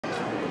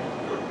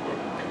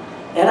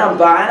and I'm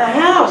buying a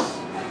house.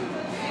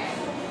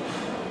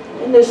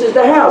 And this is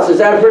the house. Is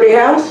that a pretty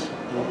house?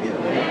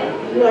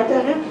 You like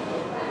that house?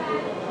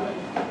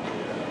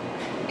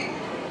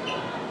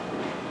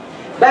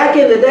 Back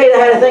in the day, they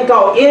had a thing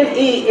called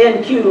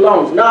NENQ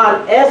loans,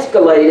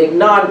 non-escalating,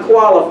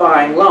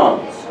 non-qualifying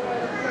loans.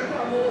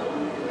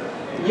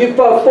 You,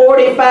 for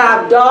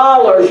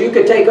 $45, you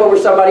could take over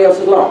somebody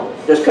else's loan.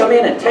 Just come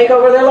in and take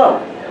over their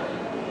loan.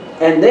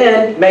 And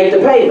then make the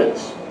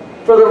payments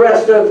for the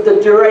rest of the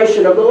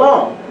duration of the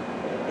loan.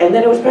 And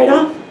then it was paid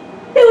off.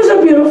 It was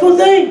a beautiful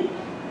thing.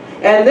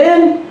 And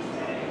then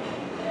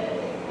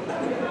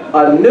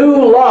a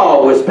new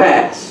law was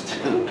passed.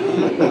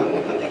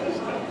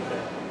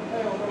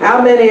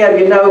 How many of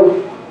you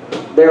know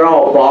they're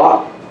all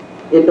bought?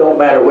 It don't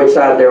matter which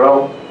side they're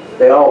on.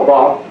 They all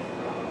bought.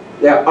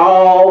 They're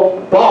all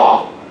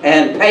bought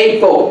and paid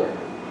for.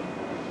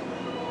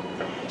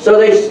 So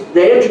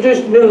they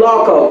introduced a new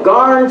law called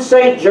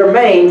Garn-St.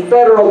 Germain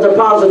Federal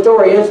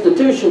Depository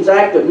Institutions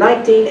Act of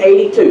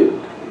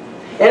 1982.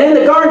 And in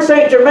the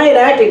Garn-St. Germain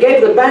Act, it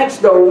gave the banks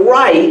the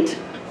right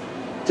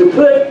to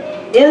put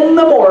in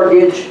the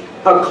mortgage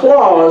a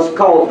clause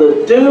called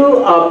the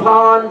due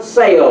upon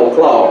sale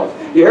clause.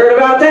 You heard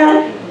about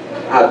that?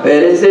 I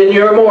bet it's in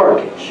your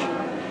mortgage.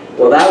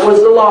 Well, that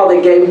was the law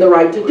that gave them the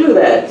right to do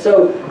that.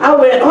 So I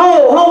went,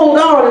 oh, hold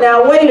on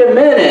now, wait a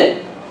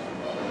minute.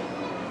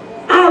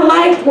 I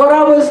liked what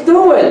I was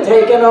doing,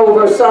 taking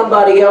over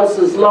somebody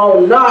else's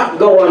loan, not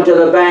going to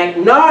the bank,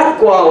 not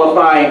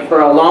qualifying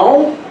for a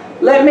loan.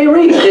 Let me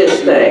read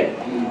this thing.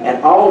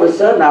 And all of a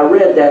sudden I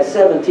read that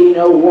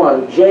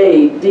 1701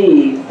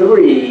 JD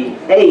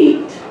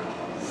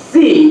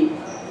 38C,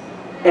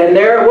 and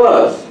there it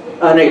was,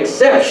 an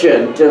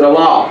exception to the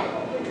law.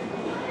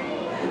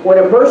 When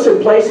a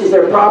person places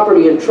their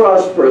property in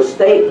trust for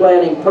estate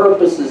planning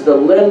purposes, the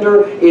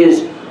lender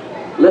is,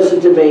 listen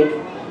to me,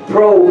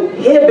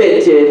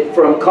 prohibited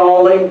from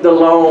calling the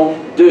loan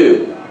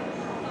due.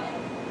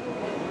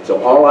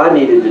 So all I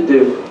needed to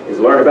do is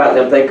learn about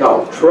them thing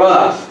called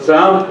trusts.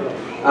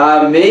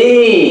 I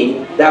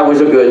mean, that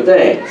was a good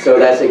thing. So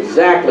that's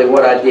exactly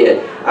what I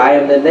did. I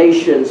am the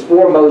nation's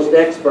foremost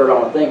expert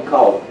on a thing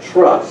called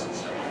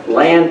trusts,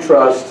 land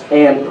trusts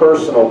and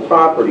personal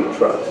property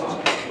trusts.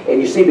 And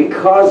you see,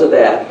 because of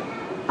that,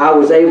 I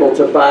was able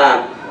to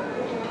buy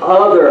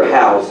other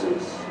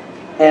houses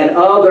and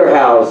other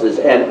houses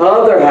and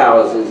other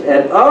houses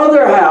and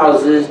other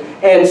houses,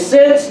 and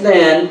since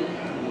then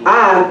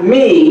I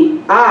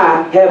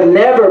have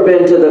never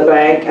been to the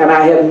bank, and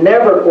I have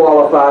never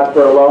qualified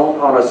for a loan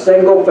on a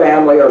single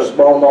family or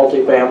small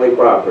multifamily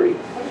property.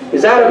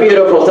 Is that a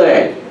beautiful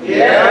thing?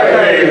 Yeah,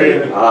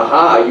 baby.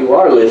 Aha, you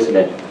are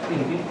listening.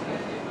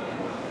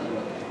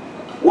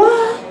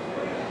 What?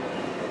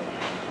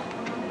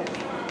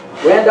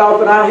 Randolph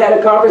and I had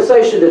a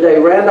conversation today.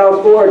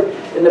 Randolph Ford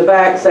in the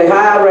back. Say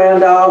hi,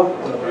 Randolph.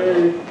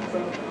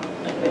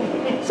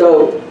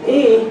 So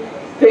he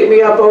picked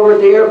me up over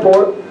at the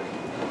airport.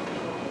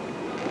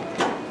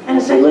 And I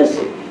say,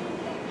 listen,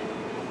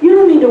 you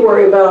don't need to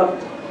worry about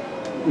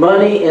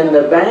money in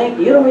the bank.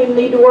 You don't even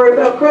need to worry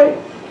about credit.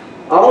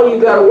 All you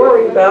got to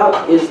worry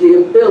about is the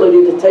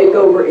ability to take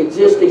over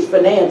existing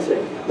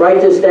financing. Write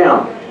this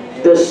down.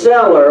 The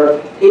seller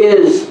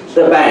is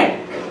the bank.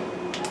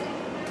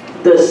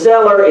 The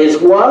seller is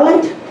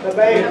what? The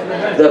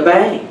bank. The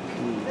bank.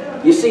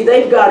 You see,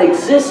 they've got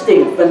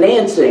existing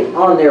financing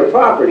on their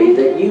property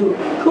that you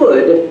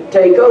could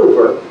take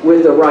over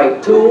with the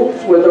right tools,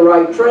 with the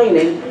right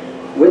training,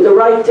 with the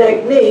right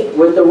technique,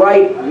 with the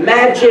right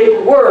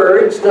magic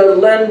words. The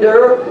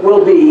lender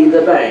will be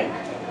the bank.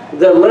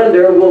 The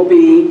lender will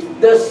be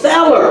the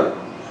seller.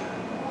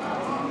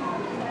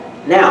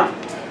 Now,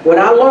 when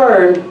I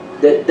learned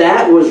that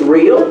that was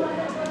real,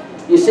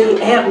 you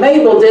see, Aunt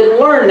Mabel didn't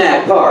learn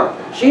that part.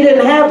 She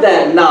didn't have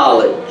that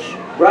knowledge,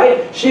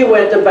 right? She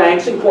went to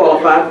banks and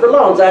qualified for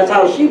loans. That's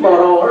how she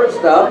bought all her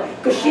stuff,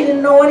 because she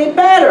didn't know any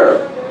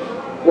better.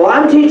 Well,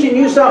 I'm teaching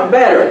you something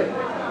better.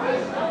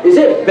 Is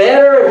it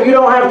better if you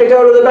don't have to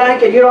go to the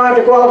bank and you don't have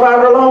to qualify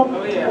for a loan?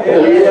 Oh, yeah.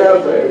 Oh, yeah,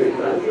 baby.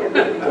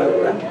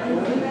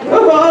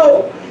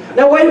 Oh,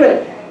 now, wait a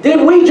minute. Did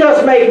we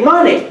just make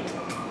money?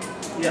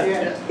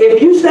 Yes.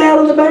 If you stay out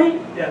of the bank,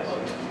 Yes.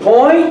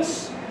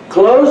 points,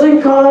 closing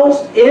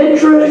costs,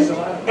 interest,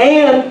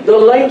 and the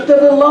length of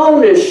the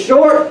loan is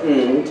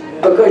shortened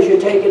because you're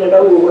taking it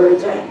over where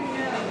it's at.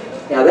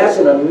 Now, that's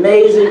an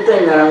amazing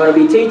thing that I'm going to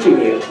be teaching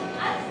you.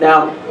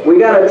 Now, we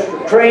got a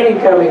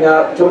training coming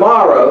up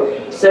tomorrow,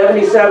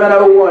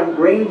 7701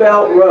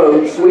 Greenbelt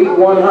Road, Suite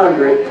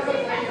 100,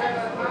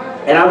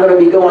 and I'm going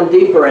to be going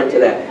deeper into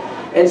that.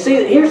 And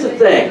see, here's the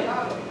thing.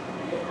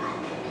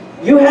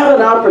 You have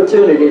an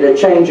opportunity to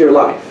change your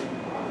life.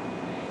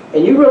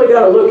 And you really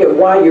got to look at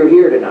why you're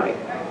here tonight.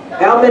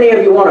 How many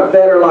of you want a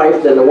better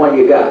life than the one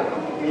you got?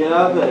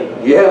 Yeah, baby.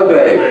 Yeah,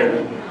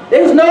 baby.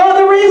 There's no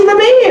other reason to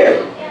be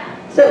here,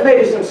 except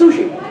maybe some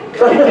sushi.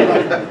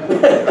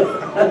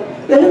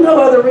 There's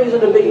no other reason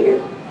to be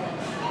here,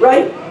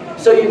 right?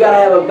 So you got to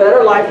have a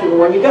better life than the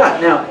one you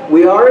got. Now,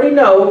 we already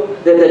know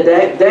that the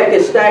deck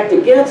is stacked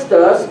against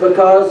us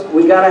because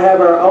we got to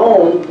have our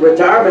own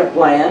retirement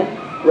plan,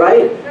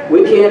 right?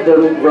 We can't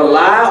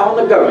rely on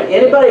the government.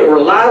 Anybody that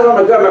relies on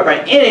the government for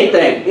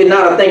anything is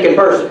not a thinking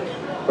person,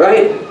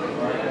 right?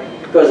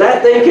 Because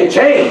that thing can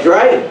change,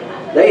 right?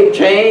 They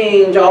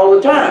change all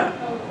the time.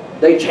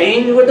 They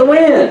change with the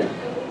wind.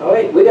 All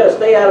right, we got to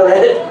stay out of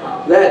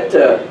that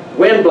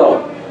wind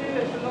blowing.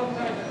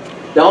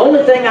 The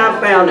only thing I've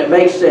found that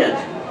makes sense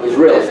is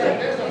real estate.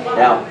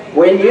 Now,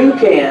 when you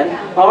can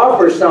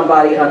offer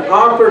somebody an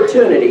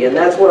opportunity, and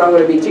that's what I'm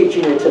going to be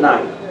teaching you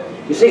tonight.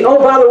 You see, oh,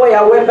 by the way,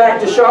 I went back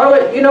to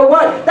Charlotte. You know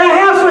what? That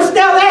house was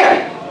still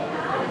there.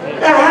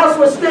 That house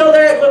was still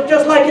there. It looked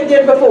just like it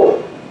did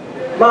before.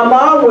 My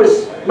mom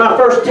was my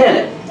first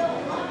tenant.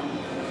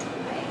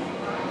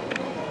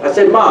 I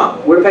said,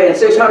 Mom, we're paying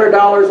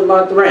 $600 a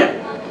month rent.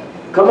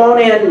 Come on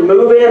in,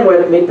 move in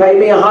with me, pay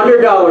me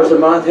 $100 a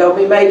month, help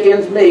me make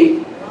ends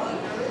meet,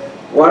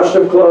 wash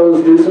some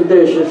clothes, do some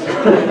dishes.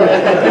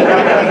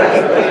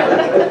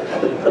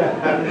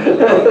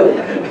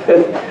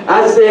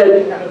 I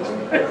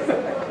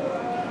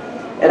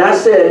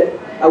said,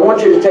 I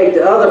want you to take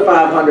the other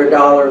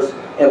 $500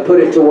 and put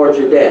it towards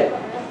your debt.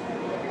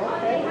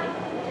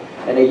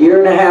 And a year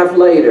and a half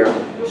later,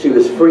 she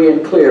was free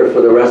and clear for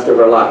the rest of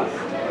her life.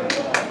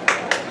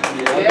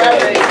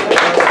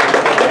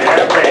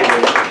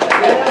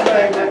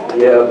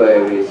 Yeah,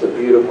 baby, it's a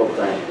beautiful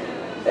thing.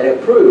 And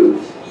it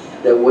proves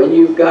that when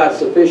you've got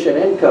sufficient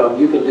income,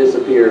 you can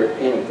disappear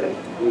anything.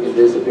 You can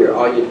disappear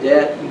all your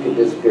debt, you can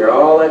disappear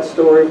all that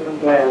story from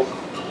the past.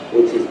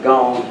 It's just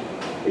gone.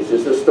 It's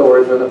just a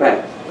story from the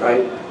past,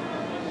 right?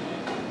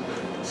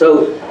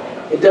 So,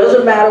 it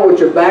doesn't matter what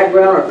your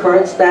background or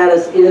current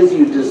status is,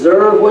 you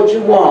deserve what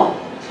you want.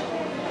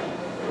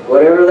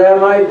 Whatever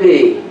that might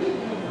be.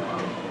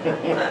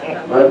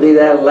 Might be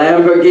that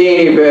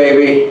Lamborghini,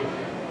 baby.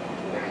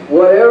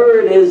 Whatever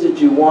it is that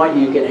you want,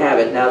 you can have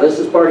it. Now, this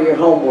is part of your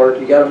homework.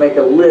 You got to make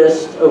a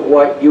list of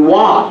what you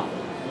want.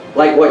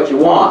 Like what you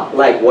want.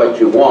 Like what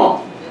you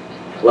want.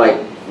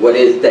 Like, what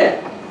is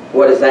that?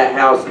 What does that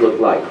house look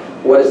like?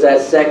 What does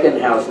that second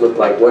house look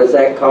like? What does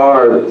that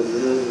car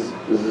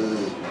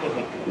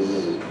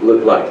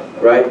look like,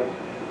 right?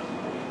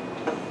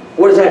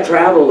 What does that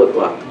travel look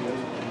like?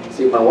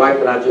 See, my wife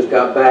and I just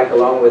got back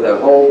along with a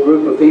whole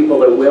group of people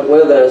that went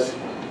with us.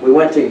 We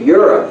went to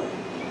Europe.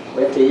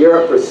 Went to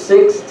Europe for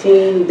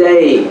 16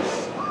 days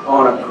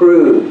on a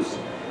cruise.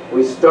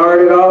 We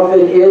started off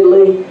in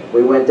Italy.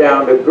 We went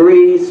down to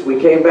Greece. We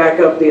came back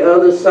up the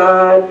other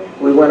side.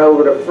 We went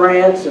over to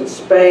France and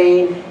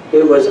Spain.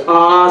 It was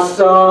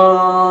awesome.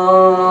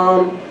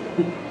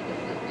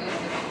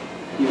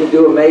 You can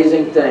do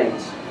amazing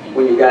things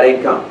when you've got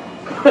income.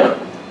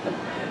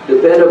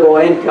 Dependable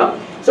income.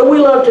 So we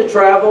love to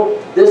travel.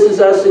 This is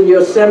us in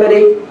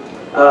Yosemite.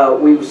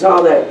 We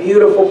saw that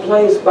beautiful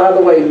place. By the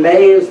way,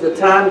 May is the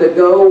time to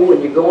go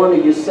when you're going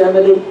to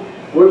Yosemite.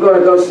 We're going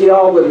to go see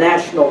all the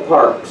national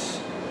parks.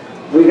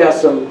 We got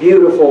some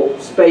beautiful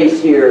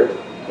space here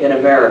in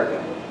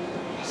America.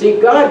 See,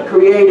 God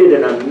created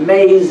an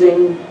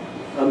amazing,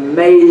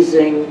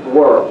 amazing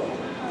world.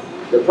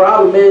 The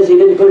problem is He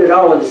didn't put it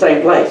all in the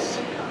same place.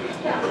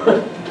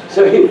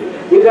 So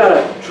you got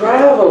to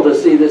travel to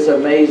see this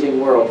amazing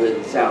world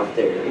that's out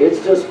there.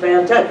 It's just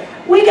fantastic.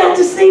 We got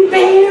to see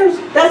bears.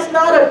 That's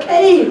not a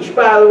cage,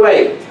 by the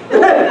way.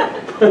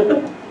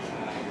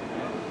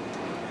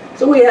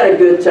 So we had a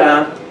good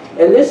time.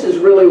 And this is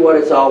really what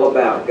it's all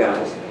about,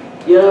 guys.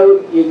 You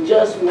know, you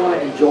just want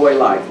to enjoy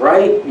life,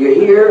 right? You're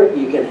here,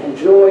 you can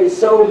enjoy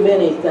so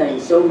many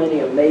things, so many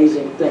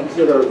amazing things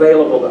that are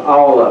available to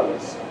all of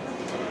us.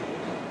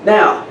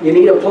 Now, you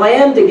need a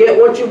plan to get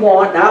what you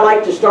want. And I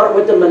like to start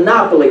with the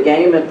Monopoly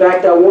game. In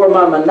fact, I wore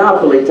my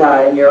Monopoly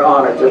tie in your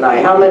honor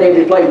tonight. How many of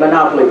you played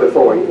Monopoly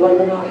before? You played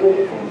Monopoly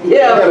before?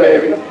 Yeah,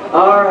 baby.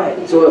 All right.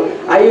 So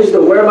I used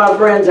to wear my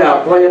friends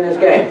out playing this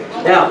game.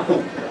 Now,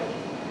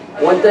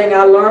 one thing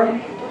I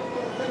learned,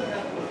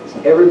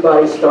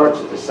 everybody starts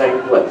at the same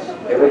place.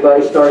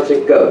 Everybody starts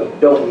at go.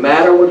 Don't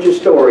matter what your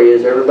story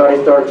is, everybody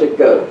starts at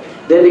go.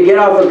 Then to get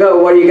off a go,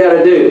 what do you got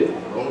to do?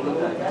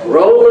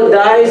 Roll the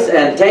dice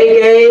and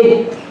take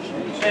a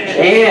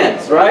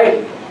chance,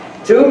 right?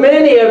 Too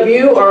many of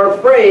you are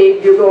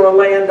afraid you're going to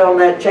land on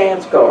that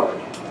chance card.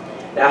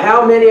 Now,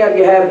 how many of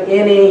you have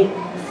any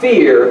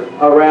fear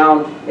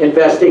around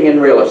investing in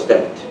real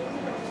estate?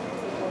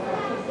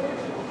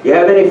 You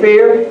have any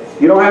fear?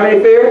 You don't have any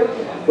fear?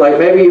 Like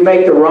maybe you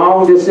make the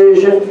wrong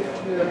decision,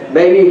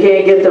 maybe you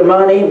can't get the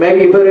money,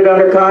 maybe you put it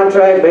under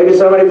contract, maybe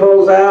somebody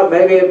pulls out,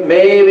 maybe it's in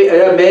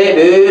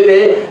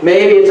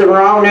the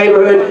wrong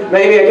neighborhood,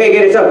 maybe I can't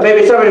get it up,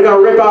 maybe somebody's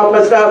going to rip off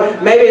my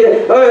stuff, maybe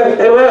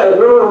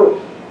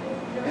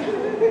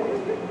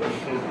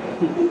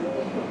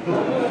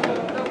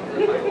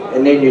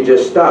and then you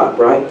just stop,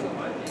 right?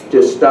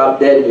 Just stop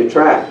dead in your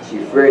tracks.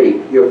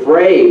 You're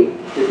afraid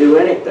to do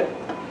anything.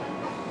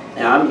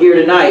 Now I'm here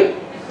tonight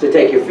to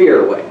take your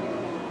fear away.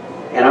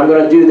 And I'm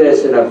going to do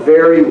this in a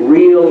very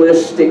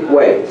realistic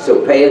way,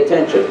 so pay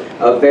attention.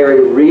 A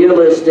very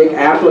realistic,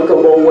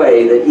 applicable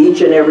way that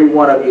each and every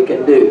one of you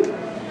can do.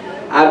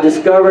 I've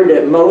discovered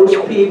that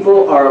most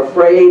people are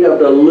afraid of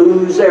the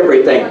lose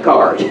everything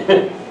card.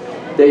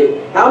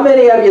 How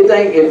many of you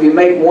think if you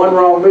make one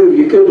wrong move,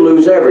 you could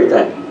lose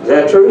everything? Is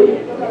that true?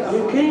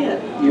 You can.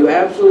 You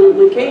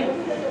absolutely can.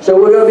 So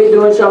we're going to be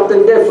doing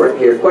something different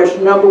here.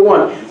 Question number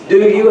one,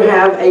 do you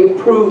have a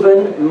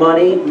proven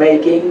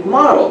money-making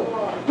model?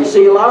 You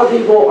see, a lot of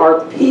people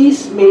are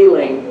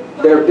piecemealing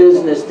their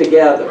business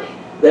together.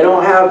 They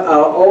don't have an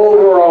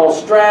overall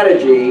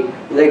strategy.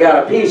 They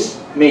got a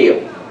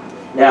piecemeal.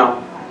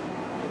 Now,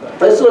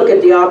 let's look at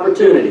the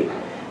opportunity.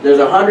 There's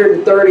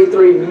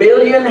 133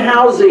 million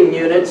housing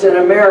units in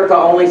America,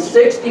 only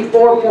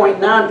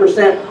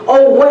 64.9%.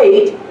 Oh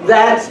wait,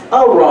 that's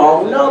a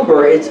wrong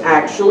number. It's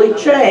actually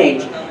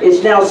changed.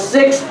 It's now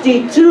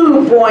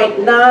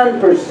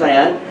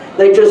 62.9%.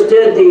 They just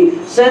did the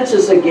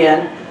census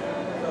again.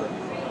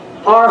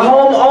 Are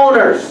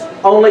homeowners,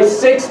 only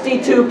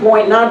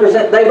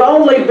 62.9%. They've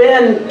only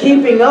been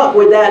keeping up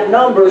with that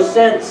number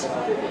since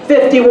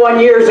 51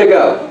 years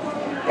ago.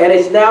 And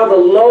it's now the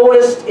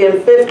lowest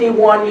in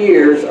 51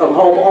 years of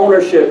home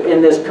ownership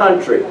in this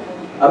country.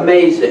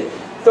 Amazing.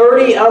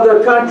 30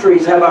 other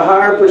countries have a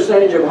higher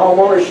percentage of home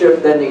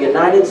ownership than the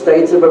United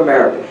States of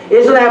America.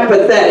 Isn't that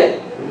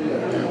pathetic?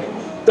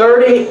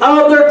 30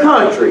 other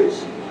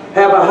countries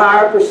have a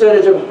higher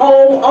percentage of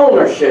home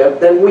ownership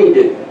than we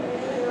do.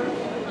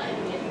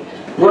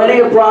 Plenty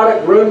of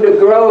product, room to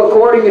grow.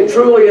 According to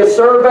Trulia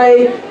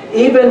survey,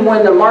 even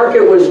when the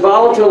market was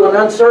volatile and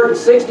uncertain,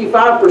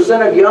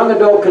 65% of young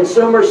adult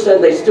consumers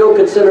said they still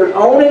considered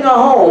owning a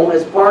home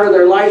as part of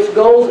their life's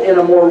goals. In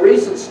a more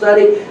recent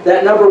study,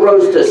 that number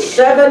rose to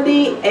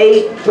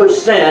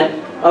 78%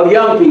 of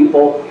young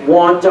people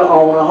want to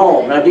own a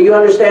home. Now, do you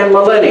understand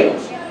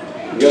millennials?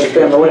 You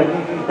understand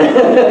millennials?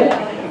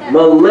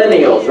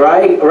 Millennials,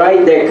 right?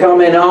 Right? They're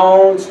coming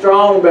on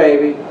strong,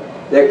 baby.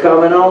 They're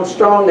coming on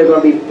strong. They're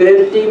going to be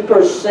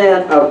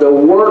 50% of the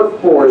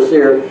workforce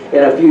here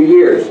in a few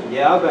years.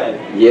 Yeah, baby.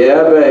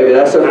 Yeah, baby.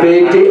 That's a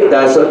big deal.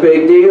 That's a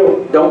big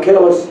deal. Don't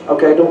kill us.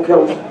 Okay, don't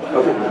kill us.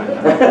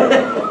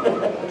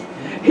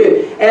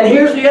 Okay. And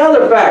here's the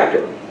other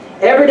factor.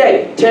 Every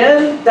day,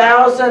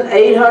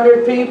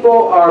 10,800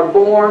 people are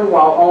born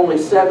while only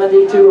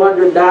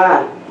 7,200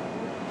 die.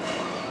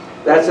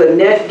 That's a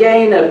net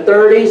gain of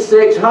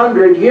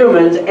 3,600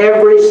 humans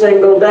every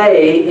single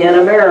day in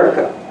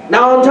America.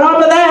 Now, on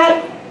top of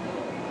that,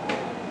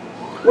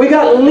 we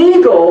got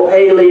legal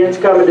aliens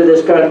coming to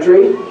this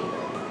country.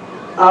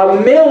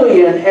 1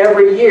 million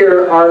every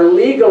year are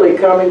legally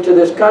coming to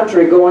this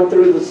country, going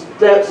through the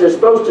steps they're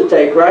supposed to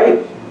take,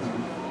 right?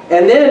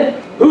 And then,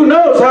 who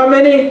knows how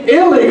many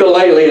illegal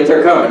aliens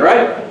are coming,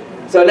 right?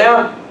 So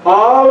now,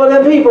 all of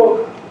them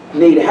people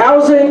need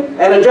housing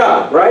and a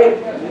job, right?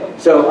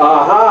 So,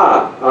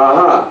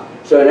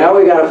 So now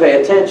we got to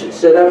pay attention.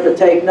 Sit up and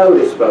take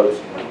notice, folks.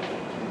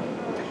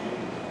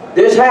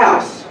 This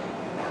house,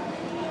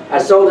 I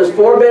sold this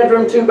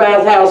 4-bedroom,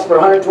 2-bath house for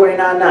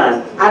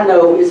 $129,900. I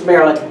know, it's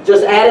Maryland.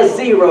 Just add a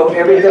zero,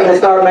 everything will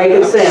start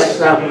making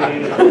sense now.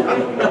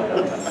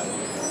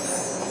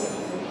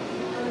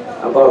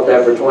 I bought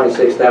that for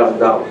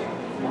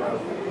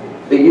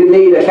 $26,000. Do you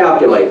need a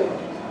calculator?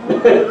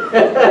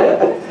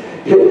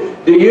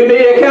 Do you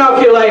need a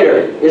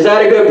calculator? Is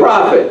that a good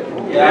profit?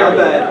 Yeah,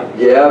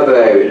 baby. Yeah,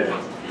 baby.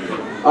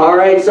 All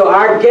right, so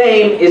our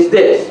game is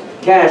this.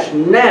 Cash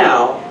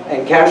now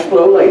and cash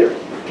flow later.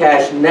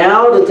 Cash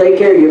now to take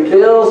care of your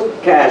bills,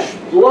 cash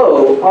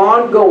flow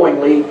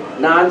ongoingly,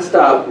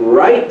 non-stop,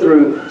 right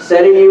through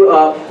setting you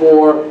up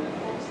for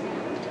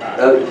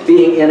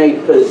being in a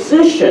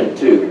position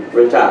to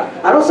retire.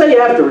 I don't say you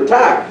have to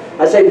retire.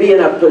 I say be in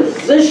a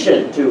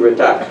position to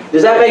retire.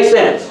 Does that make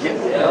sense?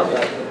 Yeah.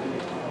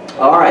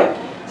 All right.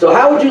 So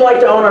how would you like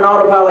to own an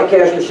autopilot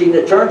cash machine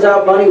that turns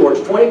out money, works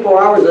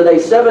 24 hours a day,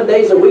 7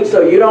 days a week,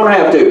 so you don't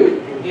have to?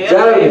 Yeah,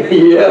 baby.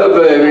 Yeah,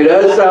 baby.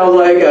 That sounds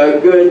like a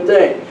good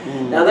thing.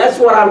 Now that's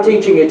what I'm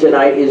teaching you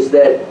tonight, is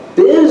that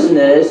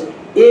business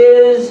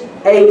is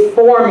a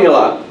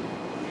formula.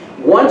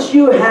 Once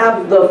you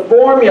have the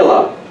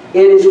formula,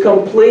 it is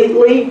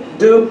completely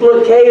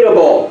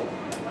duplicatable.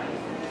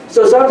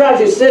 So sometimes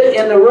you sit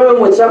in the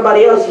room with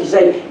somebody else and you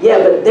say,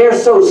 yeah, but they're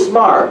so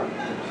smart.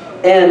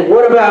 And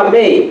what about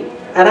me?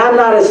 And I'm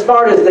not as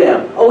smart as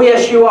them. Oh,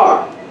 yes, you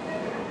are.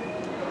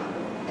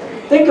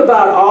 Think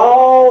about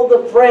all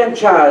the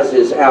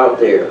franchises out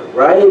there,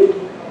 right?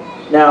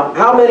 Now,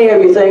 how many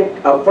of you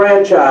think a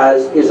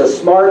franchise is a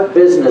smart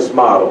business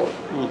model?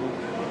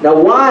 Now,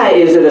 why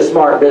is it a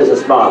smart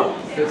business model?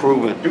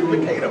 Proven.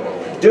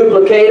 Duplicatable.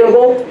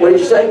 Duplicatable? What did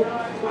you say?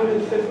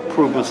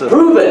 Proven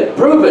system.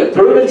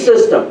 Proven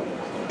system.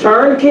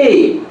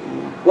 Turnkey.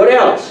 What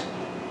else?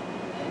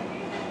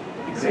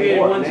 You created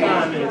one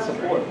time and it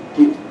supports.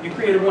 You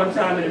created one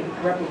time and it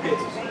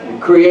replicates. You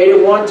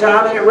created one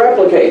time and it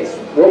replicates.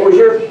 What was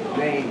your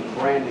Name,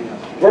 branding.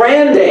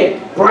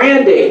 branding?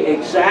 Branding,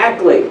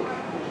 exactly.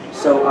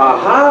 So,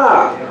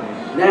 aha.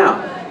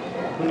 Now,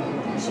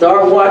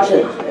 Start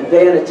watching and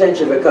paying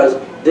attention, because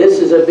this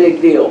is a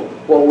big deal,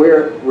 what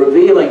we're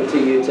revealing to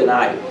you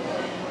tonight.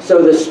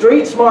 So the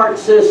Street Smart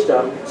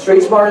system,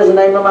 Street Smart is the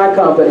name of my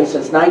company.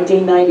 Since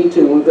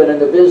 1992, we've been in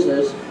the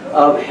business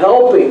of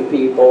helping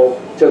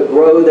people to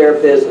grow their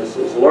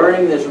businesses,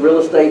 learning this real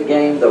estate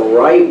game the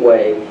right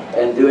way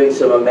and doing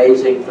some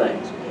amazing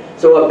things.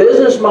 So a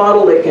business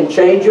model that can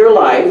change your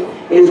life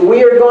is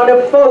we're going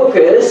to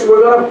focus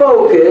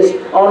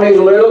on these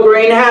little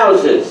green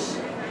houses.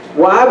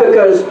 Why?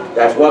 Because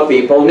that's what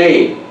people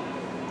need.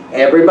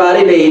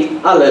 Everybody needs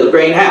a little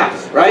green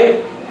house,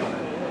 right?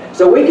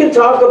 So we can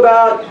talk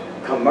about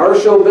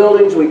commercial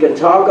buildings, we can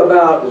talk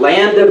about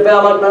land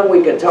development,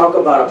 we can talk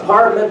about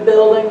apartment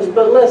buildings,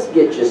 but let's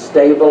get you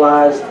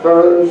stabilized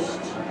first.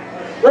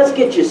 Let's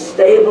get you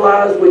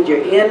stabilized with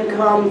your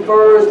income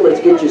first. Let's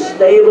get you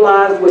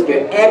stabilized with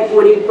your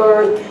equity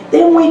first.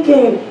 Then we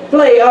can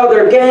play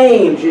other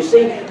games, you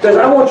see, because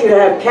I want you to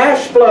have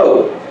cash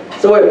flow.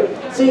 So,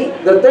 see,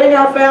 the thing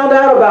I found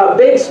out about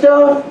big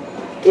stuff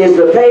is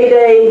the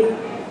payday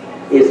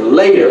is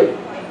later.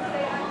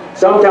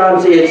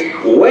 Sometimes it's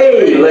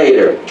way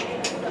later.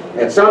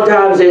 And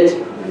sometimes it's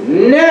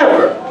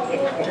never.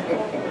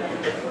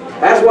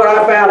 That's what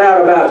I found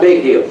out about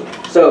big deals.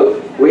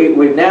 So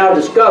we've now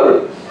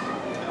discovered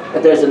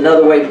that there's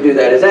another way to do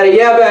that. Is that a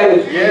yeah,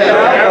 baby?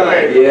 Yeah,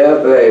 baby. Yeah,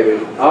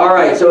 baby. All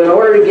right, so in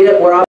order to get where I'm